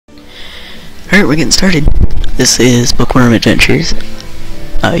Alright, we're getting started. This is Bookworm Adventures.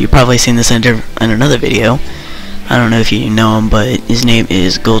 You've probably seen this in another video. I don't know if you know him, but his name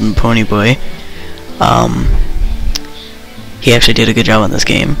is Golden Pony Boy. He actually did a good job on this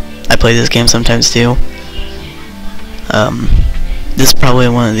game. I play this game sometimes too. This is probably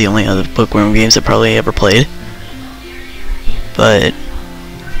one of the only other Bookworm games I probably ever played. But,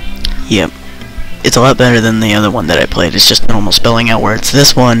 yeah, it's a lot better than the other one that I played. It's just normal spelling out words.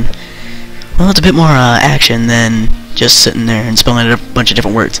 This one, well, it's a bit more action than just sitting there and spelling out a bunch of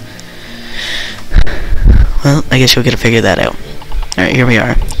different words. Well, I guess you'll get to figure that out. Alright, here we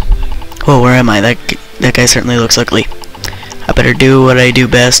are. Whoa, where am I? That guy certainly looks ugly. I better do what I do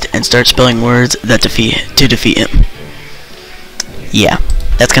best and start spelling words that defeat him. Yeah,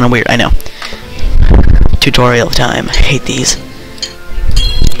 that's kind of weird, I know. Tutorial time. I hate these.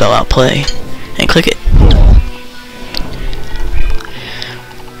 Spell out play and click it.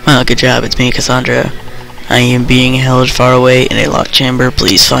 Well, good job. It's me, Cassandra. I am being held far away in a locked chamber.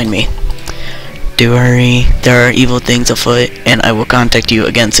 Please find me. Do hurry. There are evil things afoot, and I will contact you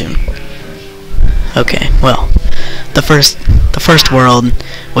again soon. Okay, well, the first world,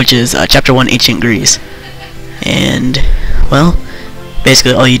 which is Chapter 1, Ancient Greece. And, well,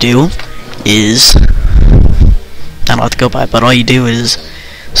 basically all you do is, I don't know what to go by, but all you do is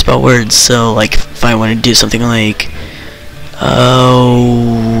spell words. So, like, if I want to do something like,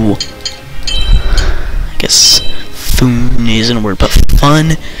 oh, I guess fun isn't a word, but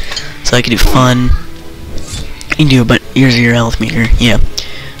fun. So I can do fun. You can do, but here's your health meter. Yeah.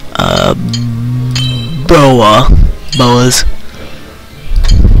 Boas.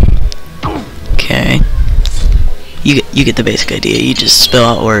 Okay. You get the basic idea. You just spell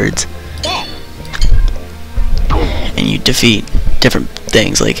out words, and you defeat different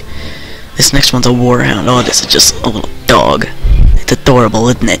things. Like this next one's a warhound. Oh, this is just a little dog. It's adorable,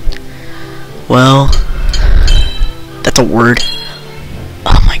 isn't it? Well, that's a word.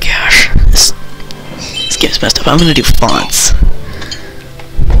 Oh my gosh, this game's messed up. I'm gonna do fonts.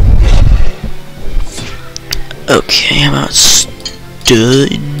 Okay, how about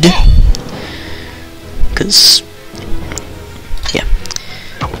stood? Cause yeah,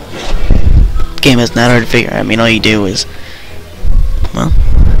 game is not hard to figure out. I mean, all you do is, well,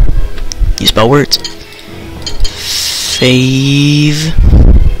 you spell words. Fave.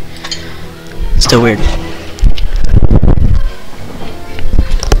 Still weird.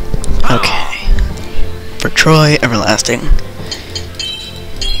 Okay. For Troy, everlasting.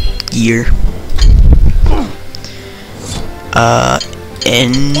 Year.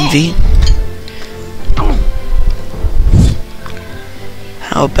 Envy.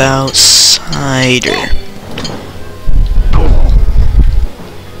 How about cider?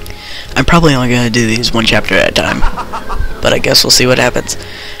 I'm probably only gonna do these one chapter at a time, but I guess we'll see what happens.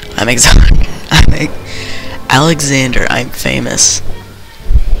 I'm Alexander. I'm famous.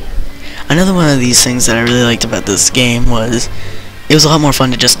 Another one of these things that I really liked about this game was it was a lot more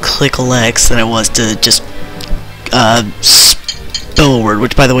fun to just click X than it was to just spell a word,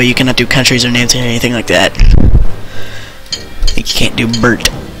 which, by the way, you cannot do countries or names or anything like that. You can't do Bert,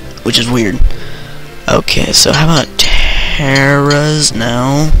 which is weird. Okay, so how about Terras?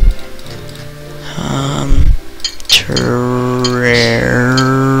 No. Terraria?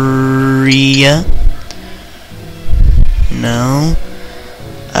 No.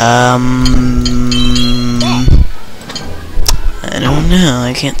 I don't know.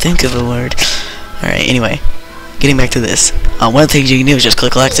 I can't think of a word. Alright, anyway. Getting back to this. One of the things you can do is just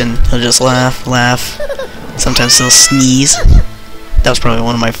click Lex and he'll just laugh. Sometimes he'll sneeze. That was probably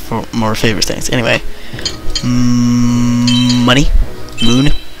one of my more favorite things. Anyway. Money.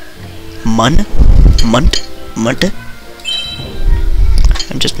 Moon. Munt.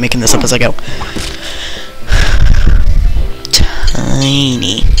 I'm just making this up as I go.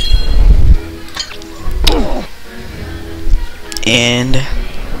 Tiny. And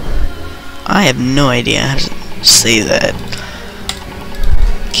I have no idea how to say that.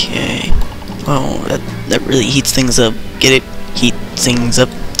 Okay. Oh, that really heats things up. Get it? Heat things up.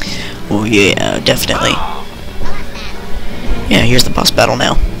 Oh yeah, definitely. Yeah, here's the boss battle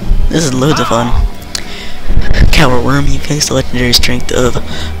now. This is loads of fun. Coward Worm, you face the legendary strength of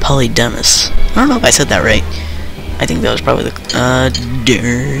Polydamas. I don't know if I said that right. I think that was probably the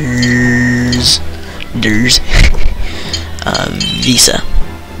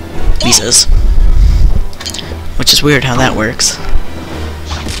Visas. Which is weird how that works.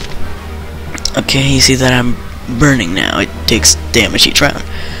 Okay, you see that I'm burning now. It takes damage each round.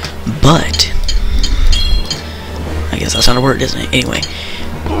 But I guess that's not a word, isn't it? Anyway,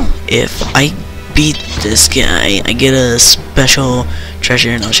 if I beat this guy, I get a special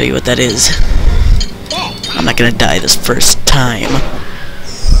treasure, and I'll show you what that is. I'm not gonna die this first time.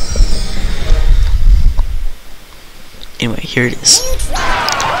 Anyway, here it is.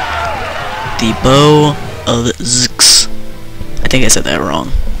 The Bow of Zx. I think I said that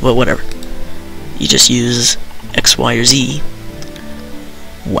wrong. Well, whatever. You just use X, Y, or Z.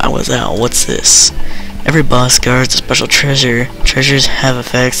 Wow, what's this? Every boss guards a special treasure. Treasures have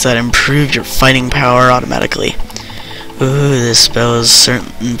effects that improve your fighting power automatically. Ooh, this spell is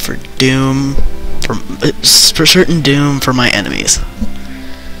certain for doom. For certain doom for my enemies.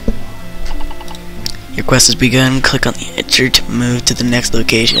 Your quest has begun. Click on the etcher to move to the next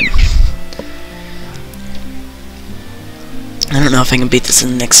location. I don't know if I can beat this in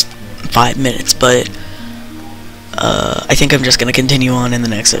the next 5 minutes, but I think I'm just gonna continue on in the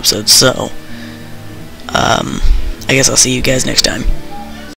next episode. So, I guess I'll see you guys next time.